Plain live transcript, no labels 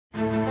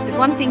there's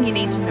one thing you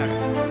need to know.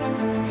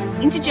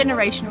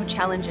 Intergenerational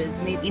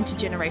challenges need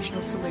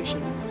intergenerational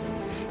solutions.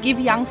 Give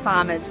young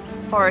farmers,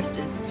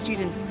 foresters,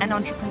 students and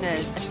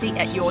entrepreneurs a seat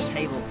at your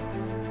table.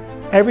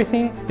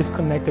 Everything is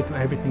connected to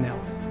everything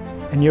else,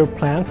 and your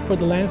plans for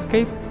the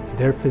landscape,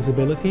 their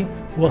feasibility,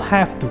 will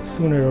have to,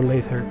 sooner or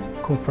later,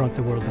 confront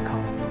the world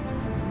economy.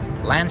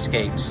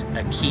 Landscapes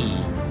are key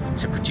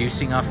to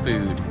producing our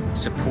food,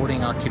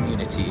 supporting our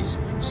communities,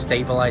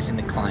 stabilizing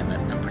the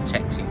climate and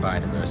protecting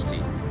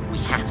biodiversity. We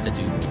have to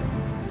do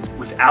more.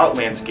 Without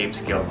landscape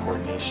scale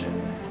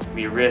coordination,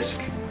 we risk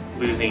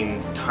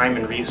losing time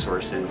and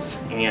resources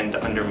and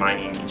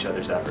undermining each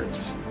other's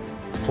efforts.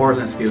 Forest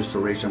landscape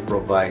restoration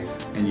provides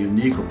a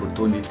unique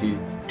opportunity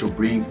to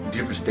bring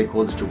different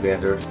stakeholders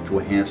together to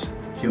enhance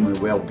human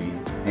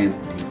well-being and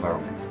the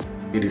environment.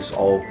 It is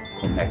all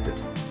connected.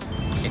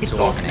 It's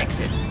all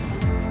connected.